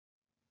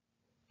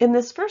In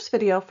this first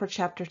video for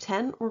Chapter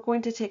 10, we're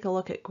going to take a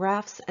look at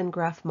graphs and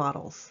graph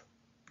models.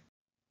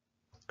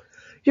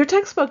 Your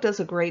textbook does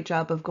a great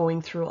job of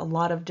going through a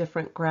lot of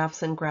different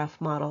graphs and graph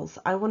models.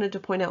 I wanted to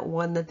point out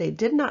one that they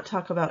did not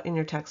talk about in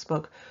your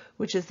textbook,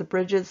 which is the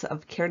bridges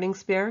of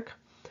Konigsberg.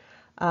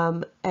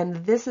 And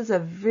this is a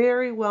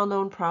very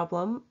well-known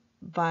problem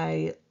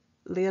by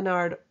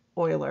Leonhard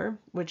Euler,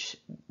 which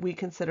we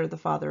consider the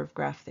father of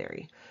graph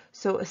theory.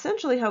 So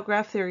essentially how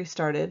graph theory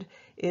started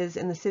is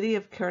in the city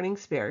of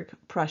Konigsberg,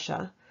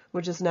 Prussia,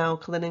 which is now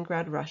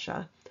Kaliningrad,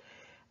 Russia.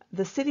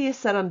 The city is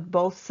set on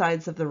both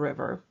sides of the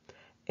river,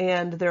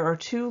 and there are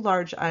two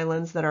large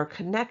islands that are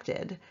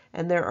connected,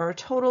 and there are a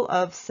total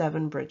of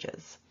 7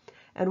 bridges.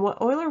 And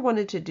what Euler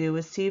wanted to do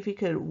is see if he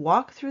could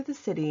walk through the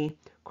city,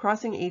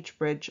 crossing each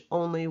bridge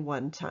only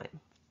one time.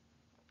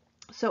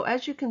 So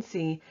as you can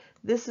see,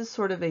 this is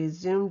sort of a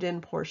zoomed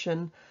in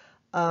portion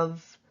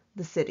of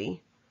the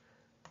city.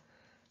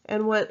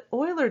 And what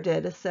Euler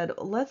did is said,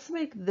 let's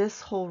make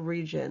this whole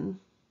region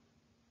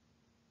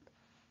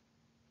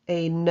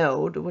a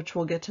node, which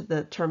we'll get to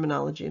the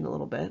terminology in a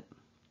little bit.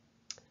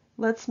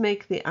 Let's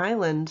make the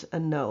island a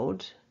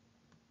node,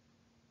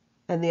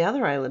 and the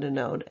other island a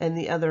node, and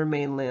the other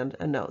mainland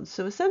a node.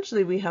 So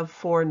essentially we have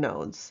 4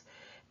 nodes.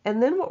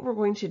 And then what we're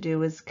going to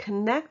do is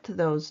connect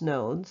those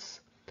nodes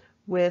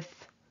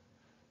with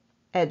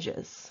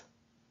edges.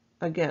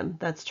 Again,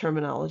 that's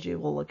terminology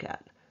we'll look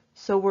at.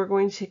 So we're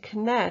going to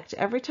connect,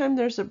 every time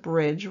there's a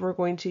bridge, we're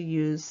going to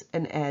use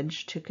an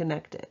edge to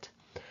connect it.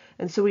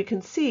 And so we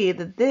can see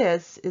that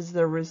this is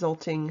the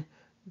resulting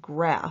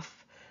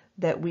graph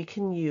that we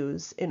can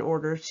use in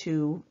order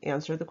to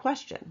answer the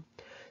question.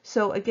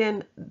 So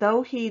again,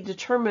 though he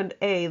determined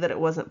A, that it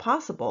wasn't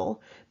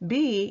possible,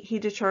 B, he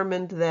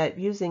determined that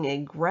using a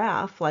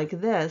graph like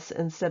this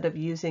instead of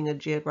using a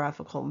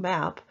geographical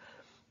map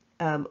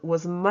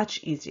was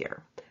much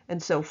easier.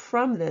 And so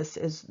from this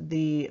is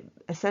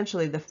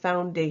essentially the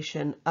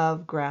foundation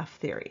of graph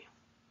theory.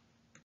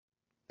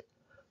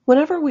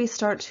 Whenever we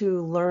start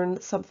to learn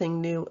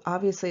something new,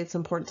 obviously it's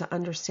important to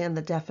understand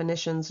the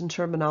definitions and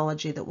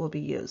terminology that will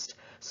be used.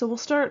 So we'll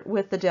start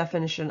with the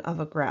definition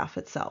of a graph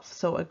itself.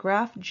 So a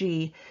graph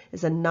G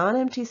is a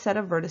non-empty set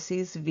of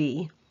vertices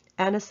V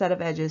and a set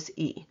of edges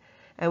E.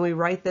 And we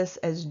write this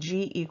as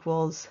G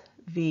equals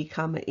V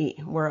comma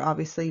E, where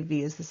obviously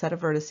V is the set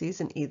of vertices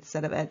and E the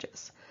set of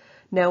edges.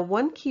 Now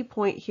one key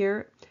point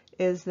here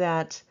is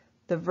that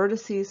the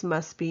vertices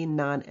must be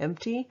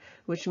non-empty,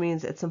 which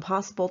means it's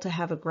impossible to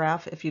have a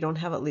graph if you don't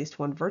have at least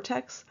one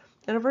vertex.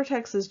 And a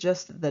vertex is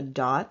just the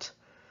dot.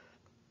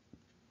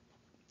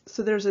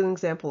 So there's an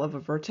example of a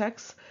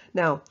vertex.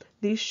 Now,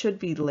 these should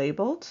be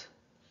labeled.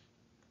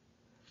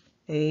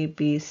 A,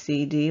 B,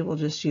 C, D, we'll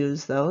just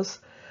use those.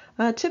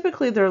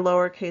 Typically they're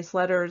lowercase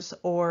letters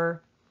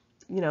or,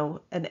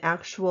 an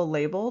actual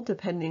label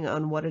depending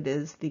on what it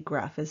is the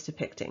graph is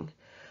depicting.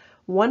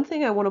 One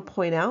thing I want to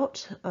point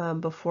out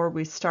before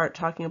we start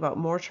talking about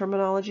more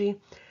terminology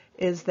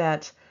is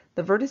that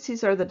the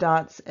vertices are the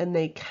dots and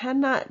they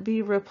cannot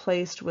be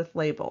replaced with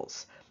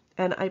labels.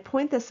 And I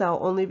point this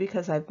out only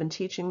because I've been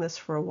teaching this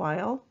for a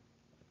while.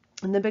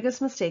 And the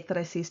biggest mistake that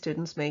I see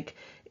students make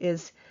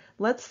is,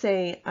 let's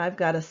say I've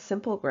got a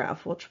simple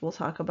graph, which we'll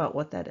talk about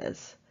what that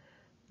is,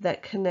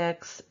 that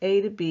connects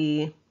A to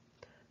B,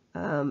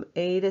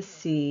 A to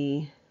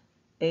C,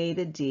 A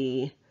to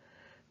D,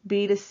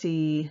 B to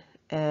C,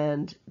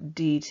 and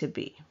D to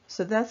B.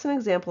 So that's an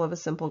example of a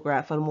simple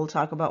graph, and we'll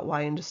talk about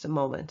why in just a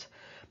moment.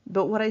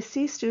 But what I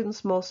see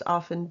students most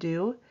often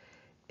do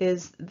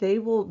is they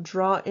will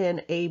draw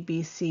in A,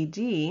 B, C,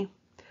 D,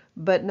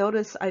 but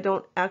notice I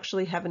don't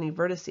actually have any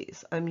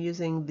vertices. I'm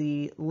using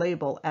the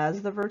label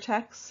as the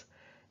vertex,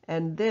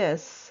 and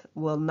this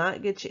will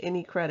not get you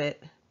any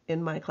credit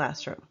in my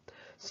classroom.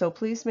 So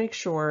please make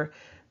sure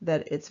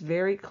that it's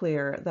very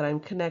clear that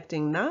I'm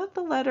connecting not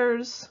the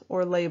letters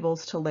or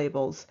labels to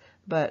labels,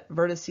 but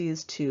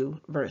vertices to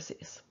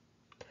vertices.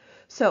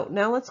 So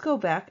now let's go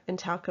back and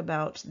talk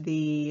about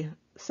the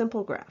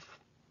simple graph.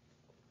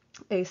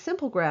 A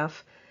simple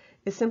graph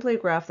is simply a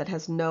graph that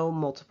has no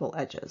multiple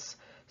edges.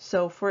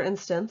 So for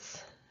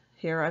instance,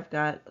 here I've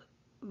got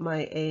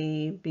my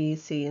A, B,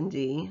 C, and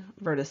D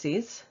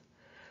vertices,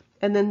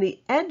 and then the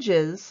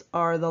edges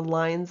are the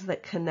lines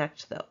that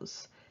connect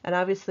those. And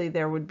obviously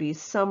there would be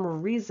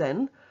some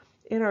reason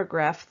in our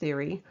graph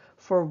theory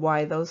for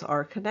why those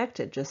are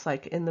connected, just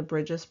like in the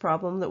bridges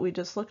problem that we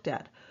just looked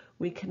at.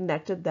 We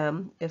connected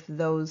them if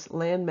those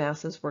land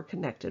masses were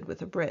connected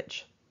with a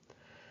bridge.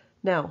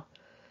 Now,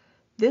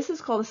 this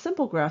is called a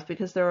simple graph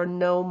because there are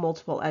no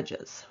multiple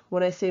edges.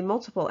 When I say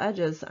multiple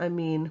edges, I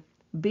mean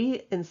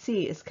B and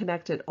C is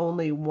connected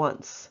only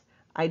once.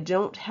 I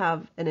don't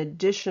have an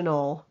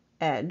additional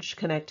edge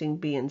connecting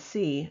B and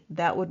C.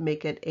 That would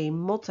make it a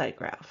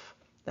multigraph.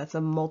 That's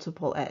a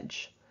multiple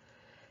edge.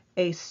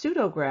 A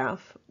pseudograph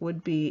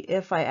would be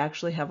if I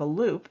actually have a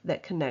loop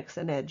that connects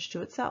an edge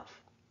to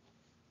itself.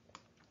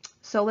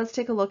 So let's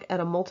take a look at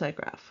a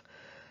multigraph.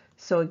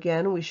 So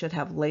again, we should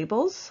have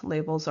labels.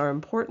 Labels are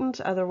important,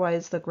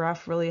 otherwise the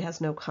graph really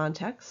has no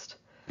context.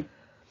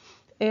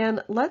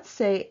 And let's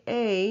say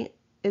A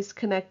is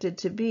connected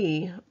to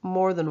B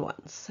more than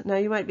once. Now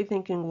you might be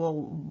thinking, well,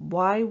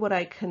 why would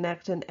I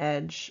connect an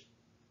edge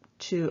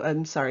to,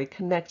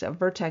 connect a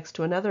vertex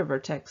to another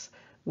vertex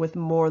with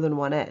more than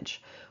one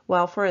edge?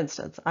 Well, for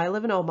instance, I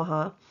live in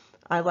Omaha.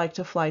 I like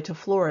to fly to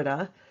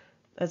Florida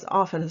as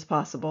often as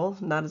possible,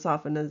 not as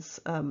often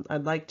as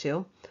I'd like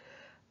to.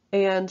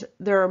 And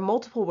there are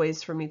multiple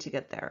ways for me to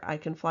get there. I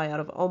can fly out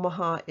of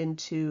Omaha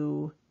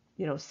into,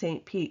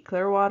 St. Pete,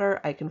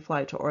 Clearwater. I can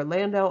fly to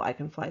Orlando. I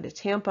can fly to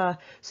Tampa.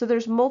 So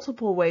there's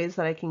multiple ways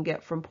that I can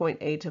get from point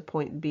A to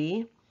point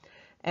B.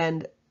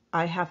 And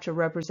I have to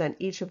represent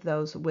each of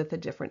those with a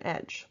different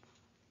edge.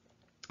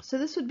 So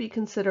this would be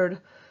considered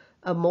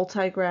a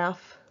multigraph.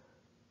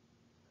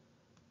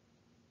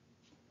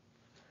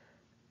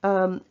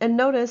 And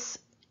notice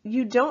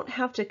you don't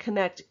have to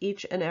connect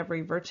each and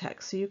every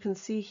vertex. So you can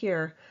see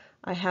here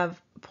I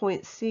have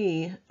point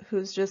C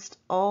who's just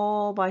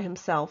all by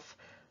himself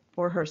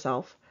or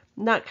herself,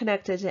 not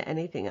connected to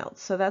anything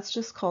else. So that's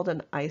just called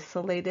an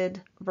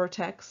isolated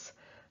vertex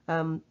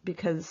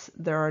because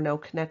there are no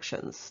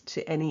connections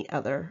to any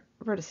other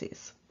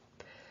vertices.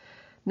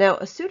 Now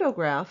a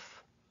pseudograph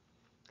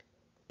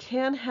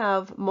can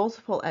have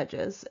multiple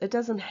edges. It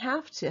doesn't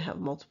have to have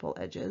multiple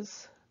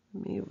edges.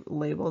 Let me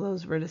label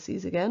those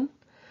vertices again.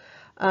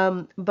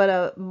 But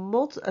a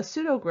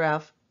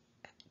pseudograph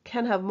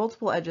can have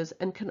multiple edges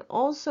and can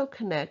also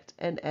connect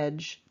an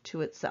edge to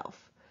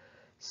itself.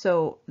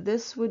 So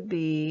this would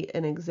be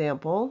an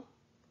example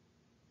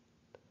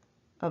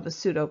of a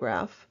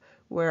pseudograph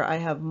where I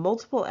have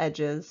multiple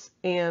edges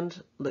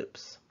and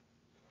loops.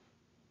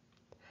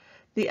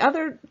 The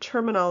other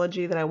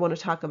terminology that I want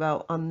to talk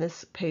about on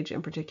this page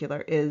in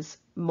particular is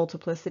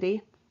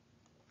multiplicity.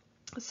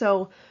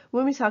 So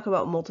when we talk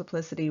about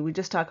multiplicity, we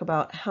just talk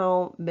about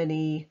how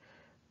many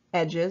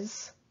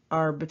edges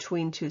are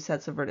between two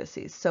sets of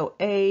vertices. So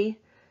A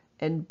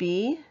and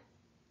B,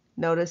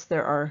 notice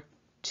there are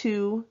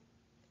two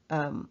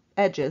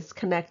edges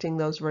connecting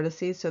those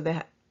vertices, so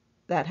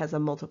that has a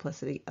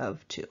multiplicity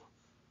of 2.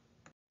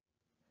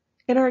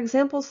 In our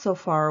examples so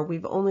far,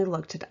 we've only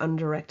looked at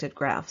undirected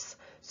graphs.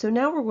 So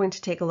now we're going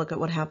to take a look at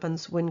what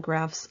happens when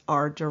graphs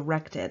are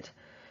directed.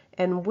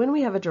 And when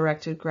we have a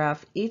directed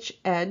graph, each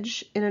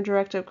edge in a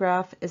directed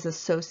graph is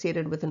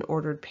associated with an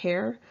ordered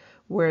pair,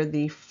 where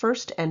the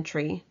first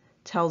entry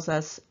tells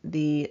us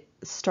the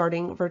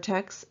starting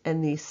vertex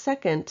and the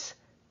second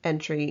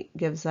entry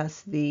gives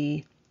us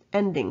the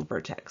ending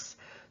vertex.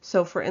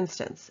 So for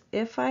instance,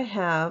 if I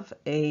have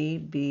A,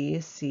 B,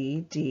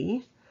 C,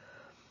 D,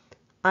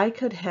 I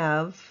could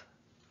have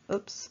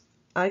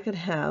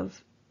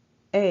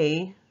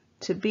A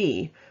to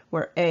B,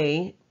 where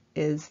A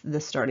is the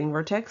starting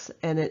vertex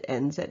and it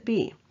ends at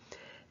B.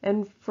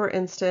 And for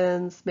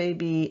instance,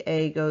 maybe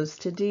A goes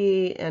to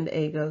D and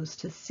A goes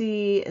to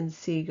C and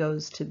C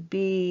goes to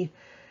B,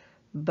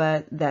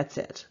 but that's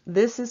it.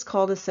 This is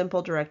called a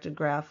simple directed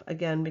graph,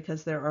 again,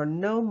 because there are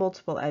no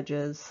multiple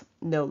edges,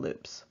 no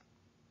loops.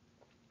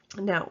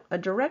 Now, a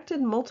directed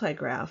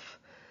multigraph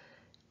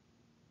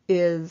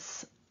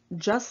is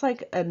just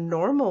like a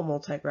normal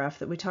multigraph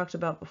that we talked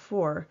about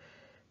before,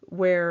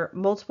 where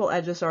multiple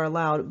edges are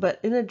allowed, but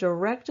in a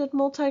directed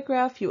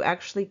multigraph, you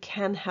actually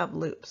can have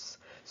loops.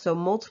 So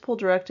multiple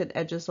directed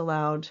edges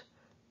allowed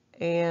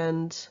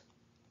and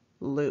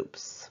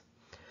loops.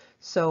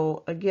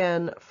 So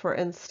again, for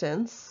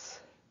instance,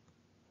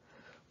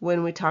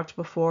 when we talked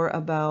before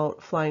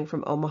about flying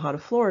from Omaha to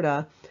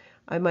Florida,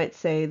 I might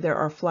say there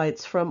are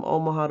flights from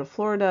Omaha to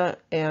Florida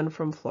and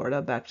from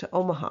Florida back to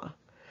Omaha.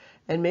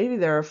 And maybe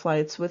there are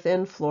flights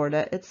within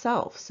Florida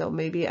itself. So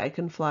maybe I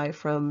can fly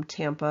from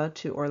Tampa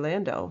to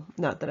Orlando.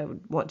 Not that I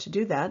would want to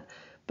do that,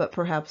 but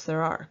perhaps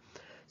there are.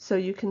 So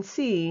you can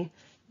see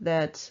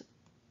that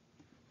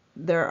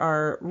there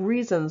are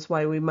reasons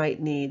why we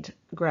might need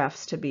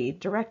graphs to be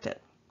directed.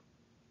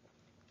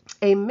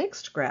 A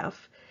mixed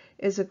graph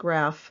is a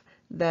graph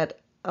that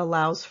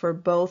allows for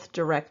both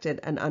directed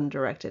and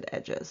undirected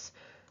edges.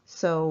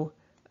 So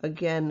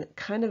again,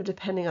 kind of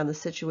depending on the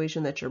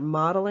situation that you're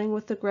modeling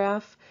with the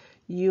graph,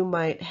 you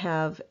might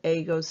have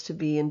A goes to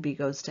B and B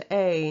goes to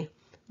A,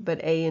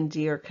 but A and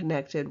D are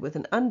connected with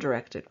an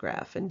undirected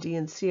graph, and D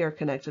and C are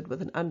connected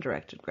with an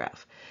undirected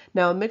graph.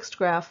 Now, a mixed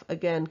graph,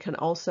 again, can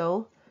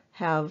also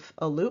have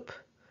a loop.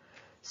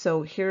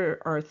 So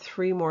here are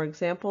 3 more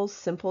examples: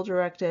 simple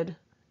directed,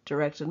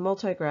 directed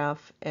multigraph,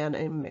 and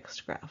a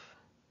mixed graph.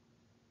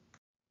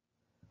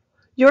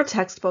 Your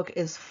textbook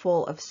is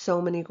full of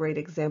so many great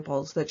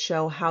examples that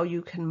show how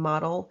you can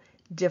model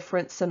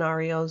different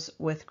scenarios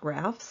with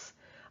graphs.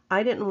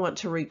 I didn't want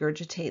to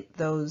regurgitate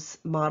those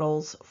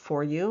models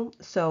for you,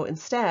 so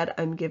instead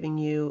I'm giving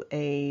you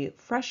a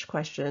fresh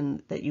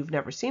question that you've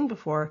never seen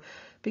before,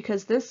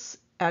 because this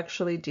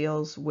actually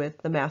deals with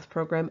the math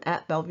program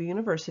at Bellevue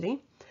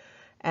University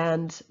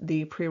and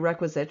the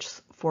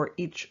prerequisites for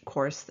each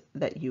course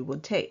that you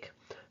would take.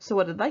 So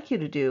what I'd like you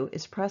to do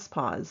is press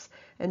pause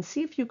and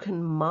see if you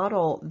can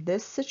model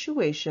this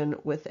situation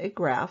with a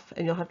graph,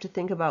 and you'll have to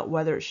think about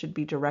whether it should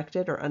be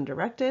directed or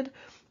undirected,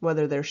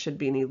 whether there should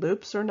be any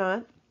loops or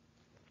not.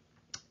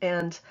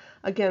 And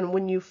again,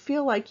 when you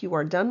feel like you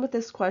are done with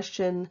this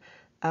question,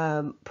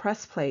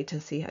 press play to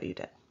see how you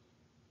did.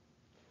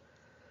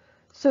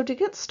 So to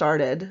get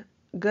started,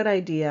 good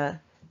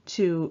idea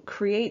to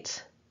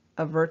create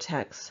a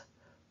vertex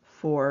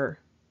for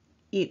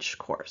each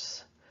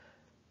course.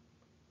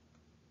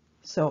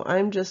 So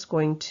I'm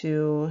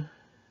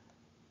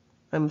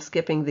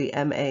skipping the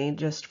MA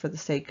just for the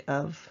sake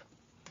of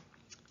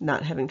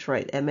not having to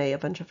write MA a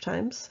bunch of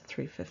times.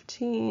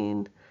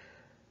 315,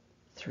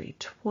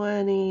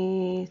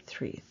 320,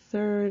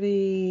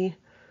 330,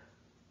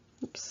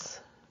 oops.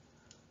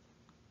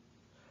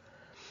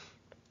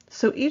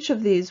 So each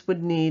of these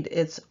would need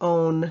its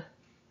own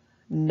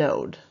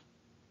node,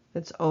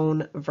 its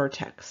own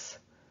vertex.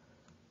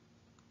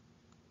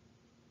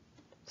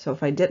 So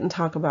if I didn't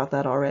talk about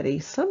that already,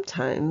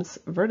 sometimes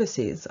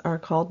vertices are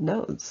called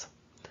nodes.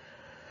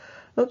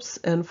 Oops,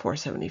 and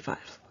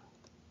 475.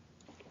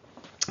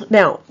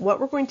 Now, what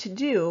we're going to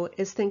do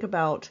is think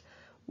about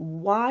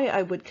why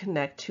I would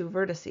connect two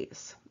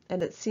vertices.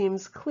 And it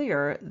seems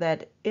clear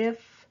that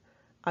if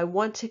I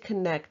want to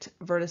connect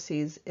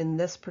vertices in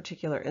this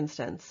particular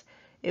instance,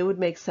 it would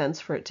make sense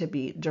for it to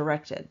be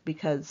directed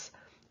because,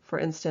 for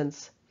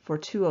instance, for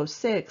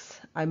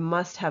 206, I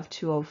must have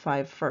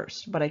 205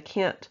 first, but I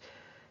can't,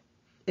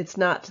 it's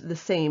not the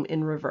same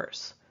in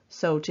reverse.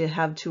 So to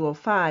have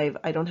 205,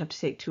 I don't have to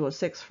take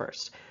 206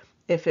 first.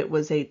 If it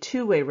was a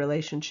two-way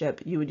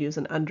relationship, you would use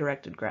an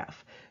undirected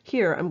graph.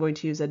 Here, I'm going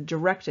to use a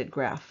directed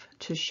graph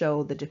to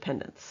show the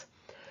dependence.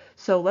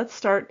 So let's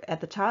start at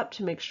the top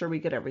to make sure we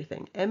get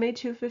everything.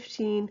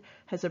 MA215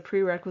 has a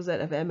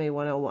prerequisite of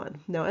MA101.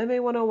 Now,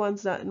 MA101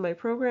 is not in my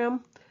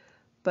program,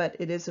 but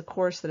it is a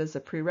course that is a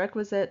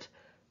prerequisite,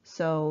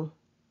 so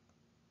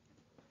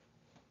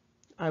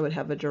I would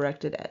have a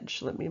directed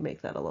edge. Let me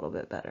make that a little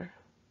bit better.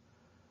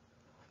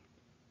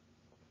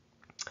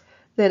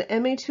 Then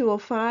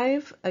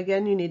MA205,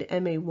 again, you need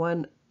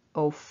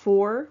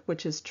MA104,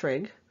 which is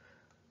trig.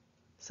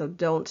 So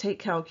don't take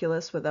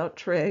calculus without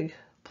trig,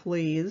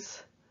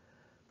 please.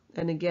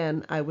 And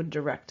again, I would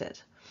direct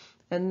it.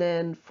 And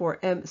then for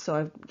so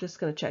I'm just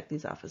going to check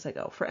these off as I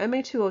go. For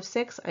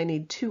MA206, I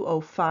need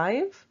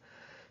 205.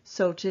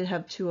 So to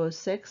have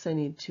 206, I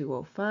need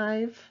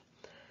 205.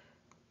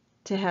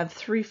 To have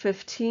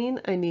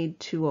 315, I need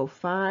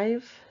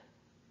 205.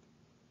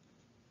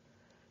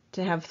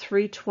 To have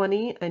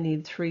 320, I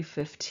need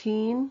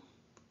 315.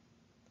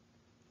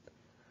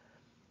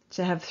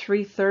 To have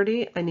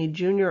 330, I need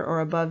junior or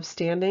above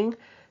standing.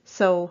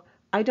 So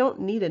I don't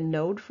need a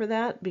node for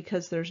that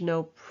because there's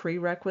no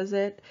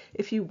prerequisite.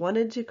 If you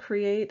wanted to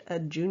create a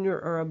junior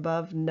or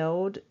above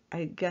node,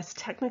 I guess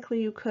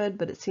technically you could,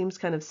 but it seems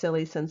kind of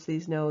silly since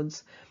these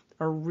nodes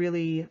are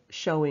really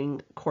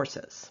showing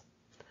courses.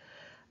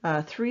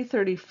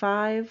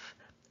 335,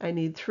 I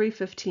need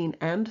 315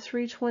 and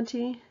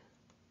 320.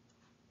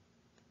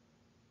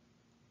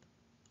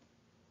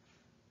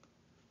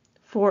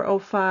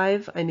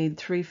 405, I need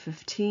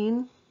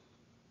 315.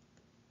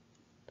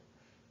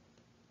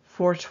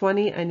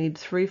 420, I need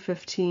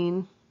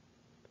 315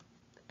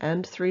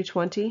 and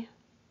 320.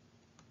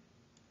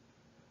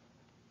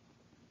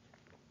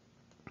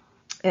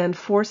 And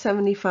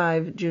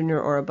 475,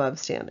 junior or above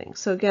standing.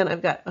 So again,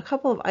 I've got a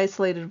couple of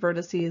isolated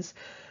vertices.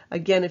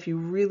 Again, if you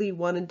really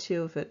wanted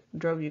to, if it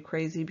drove you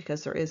crazy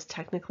because there is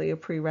technically a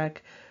prereq,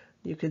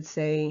 you could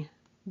say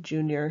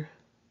junior,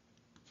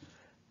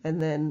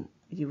 and then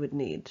you would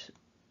need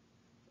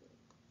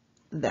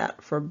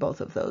that for both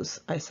of those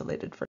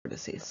isolated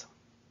vertices.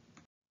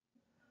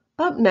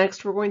 Up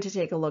next, we're going to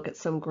take a look at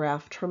some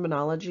graph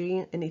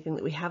terminology, anything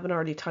that we haven't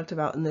already talked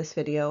about in this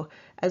video,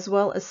 as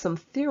well as some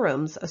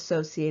theorems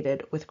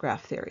associated with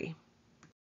graph theory.